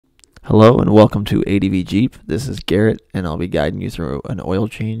Hello and welcome to ADV Jeep. This is Garrett and I'll be guiding you through an oil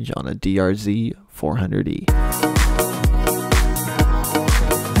change on a DRZ400 E.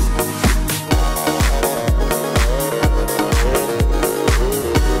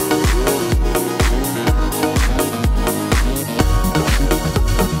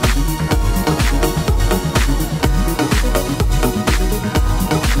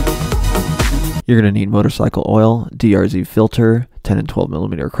 You're going to need motorcycle oil, DRZ filter, 10 and 12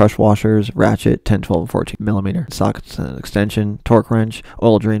 millimeter crush washers, ratchet, 10, 12, and 14 millimeter sockets and extension, torque wrench,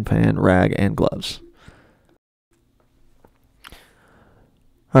 oil drain pan, rag, and gloves.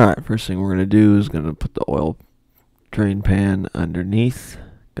 Alright, first thing we're going to do is going to put the oil drain pan underneath.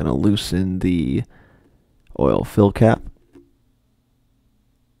 Going to loosen the oil fill cap.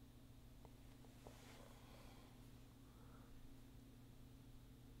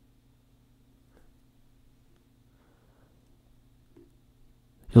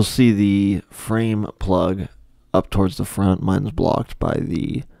 You'll see the frame plug up towards the front. Mine's blocked by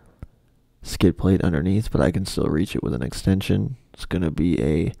the skid plate underneath, but I can still reach it with an extension. It's going to be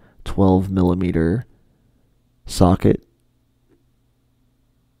a 12 millimeter socket.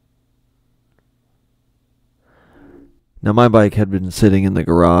 Now my bike had been sitting in the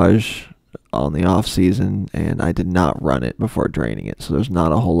garage on the off season and I did not run it before draining it, so there's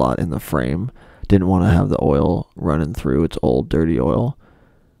not a whole lot in the frame. Didn't want to have the oil running through. It's old dirty oil.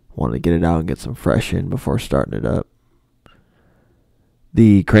 Wanted to get it out and get some fresh in before starting it up.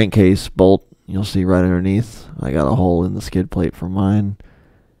 The crankcase bolt, you'll see right underneath. I got a hole in the skid plate for mine.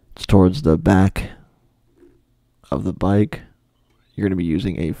 It's towards the back of the bike. You're going to be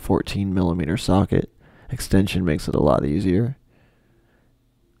using a 14 millimeter socket. Extension makes it a lot easier.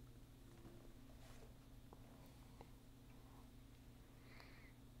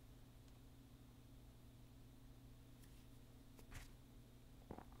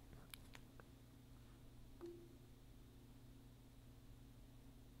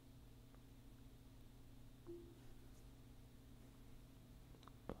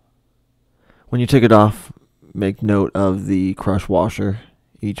 When you take it off, make note of the crush washer.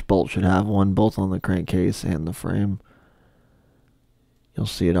 Each bolt should have one, both on the crankcase and the frame. You'll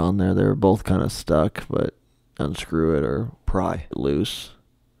see it on there. They're both kind of stuck, but unscrew it or pry it loose.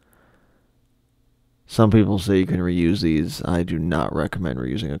 Some people say you can reuse these. I do not recommend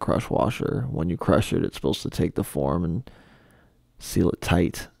reusing a crush washer. When you crush it, it's supposed to take the form and seal it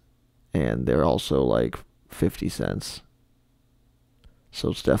tight. And they're also like 50 cents.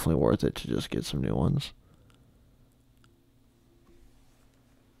 So it's definitely worth it to just get some new ones.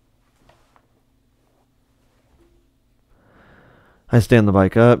 I stand the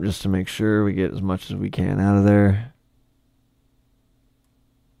bike up just to make sure we get as much as we can out of there.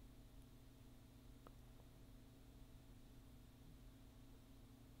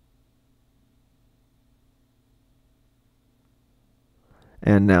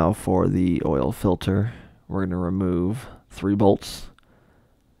 And now for the oil filter, we're going to remove 3 bolts.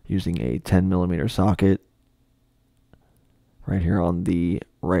 Using a 10 millimeter socket right here on the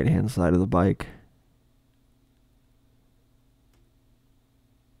right hand side of the bike.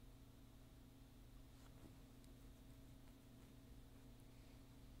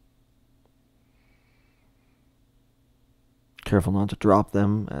 Careful not to drop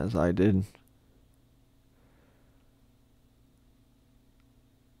them as I did.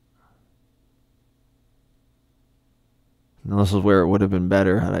 Now this is where it would have been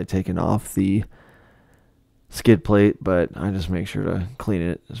better had I taken off the skid plate, but I just make sure to clean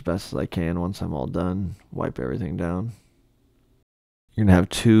it as best as I can once I'm all done. Wipe everything down. You're going to have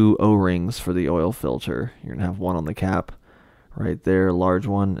 2 O-rings for the oil filter. You're going to have one on the cap right there, a large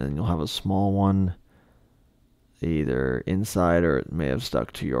one, and you'll have a small one either inside or it may have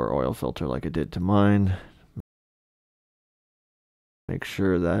stuck to your oil filter like it did to mine. Make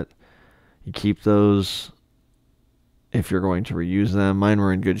sure that you keep those if you're going to reuse them. Mine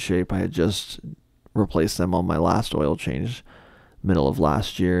were in good shape. I had just replaced them on my last oil change middle of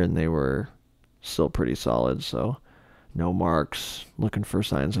last year and they were still pretty solid, so no marks. Looking for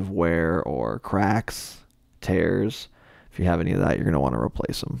signs of wear or cracks, tears. If you have any of that, you're going to want to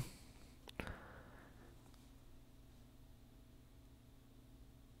replace them.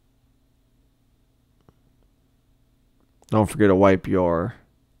 Don't forget to wipe your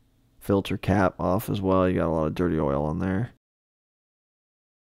filter cap off as well. You got a lot of dirty oil on there.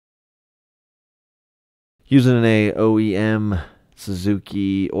 Using an OEM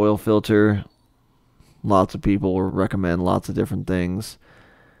Suzuki oil filter. Lots of people recommend lots of different things.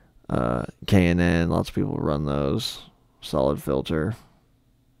 K&N, lots of people run those. Solid filter.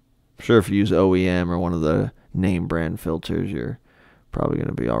 I'm sure if you use OEM or one of the name brand filters, you're probably going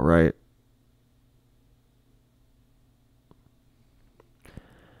to be alright.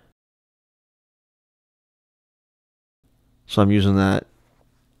 So I'm using that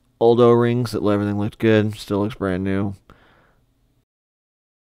old O-rings that everything looked good. Still looks brand new.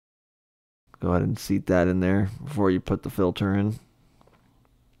 Go ahead and seat that in there before you put the filter in.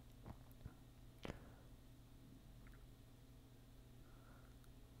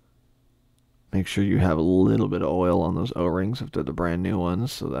 Make sure you have a little bit of oil on those O-rings if they're the brand new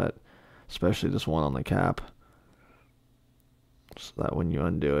ones, so that, especially this one on the cap, so that when you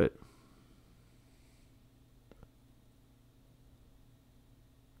undo it,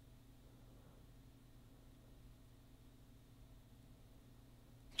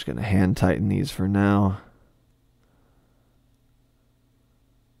 just going to hand tighten these for now.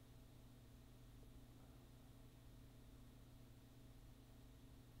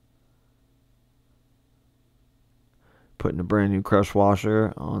 Putting a brand new crush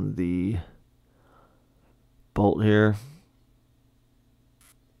washer on the bolt here.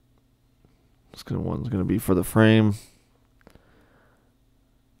 This one's going to be for the frame.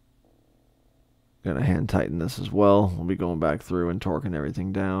 Gonna hand tighten this as well. We'll be going back through and torquing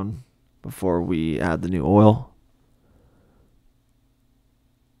everything down before we add the new oil.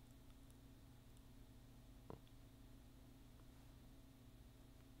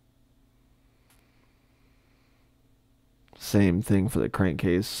 Same thing for the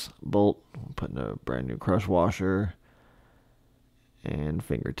crankcase bolt. I'm putting a brand new crush washer and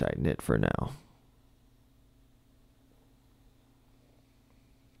finger tighten it for now.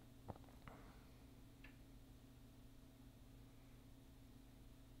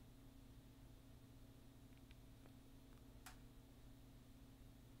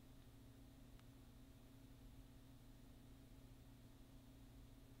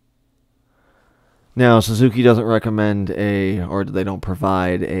 Now, Suzuki doesn't recommend or they don't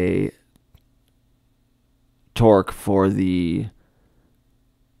provide a torque for the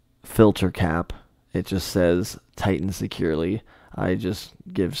filter cap. It just says tighten securely. I just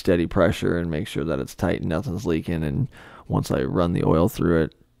give steady pressure and make sure that it's tight and nothing's leaking, and once I run the oil through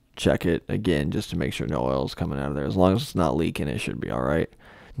it, check it again just to make sure no oil is coming out of there. As long as it's not leaking, it should be alright.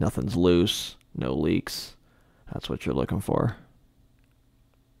 Nothing's loose, no leaks. That's what you're looking for.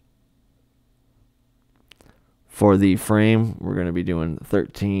 For the frame, we're going to be doing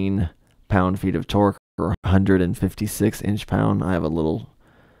 13 pound-feet of torque or 156 inch-pound. I have a little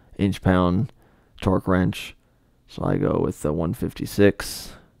inch-pound torque wrench, so I go with the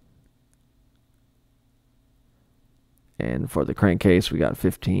 156. And for the crankcase, we got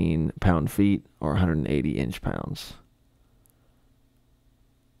 15 pound-feet or 180 inch-pounds.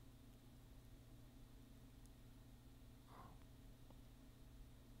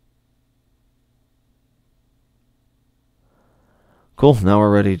 Cool, now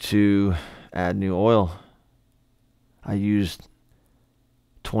we're ready to add new oil. I used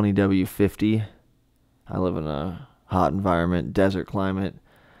 20W50. I live in a hot environment, desert climate,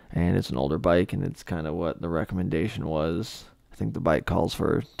 and it's an older bike, and it's kind of what the recommendation was. I think the bike calls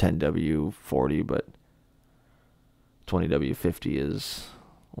for 10W40, but 20W50 is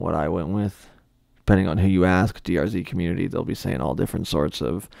what I went with. Depending on who you ask, DRZ community, they'll be saying all different sorts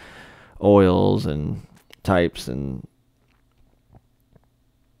of oils and types, and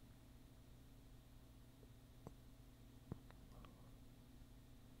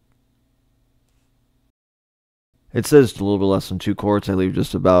it says a little bit less than 2 quarts. I leave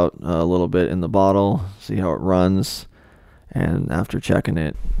just about a little bit in the bottle, see how it runs, and after checking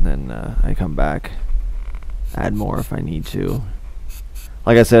it, then I come back, add more if I need to.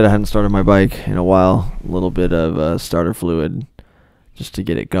 Like I said, I hadn't started my bike in a while. A little bit of starter fluid just to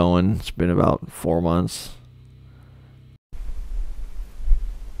get it going. It's been about 4 months.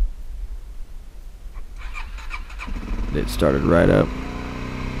 It started right up.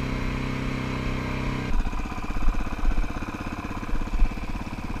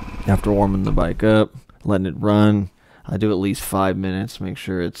 After warming the bike up, letting it run, I do at least 5 minutes, make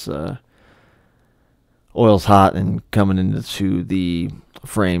sure it's oil's hot and coming into the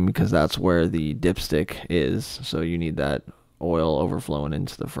frame, because that's where the dipstick is, so you need that oil overflowing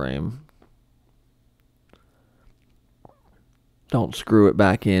into the frame. Don't screw it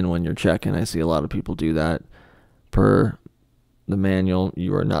back in when you're checking. I see a lot of people do that. Per the manual,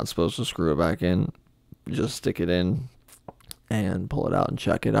 you are not supposed to screw it back in. Just stick it in and pull it out and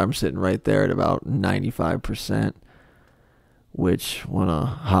check it. I'm sitting right there at about 95%, which on a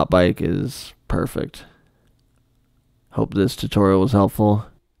hot bike is perfect. Hope this tutorial was helpful.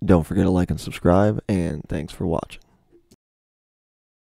 Don't forget to like and subscribe, and thanks for watching.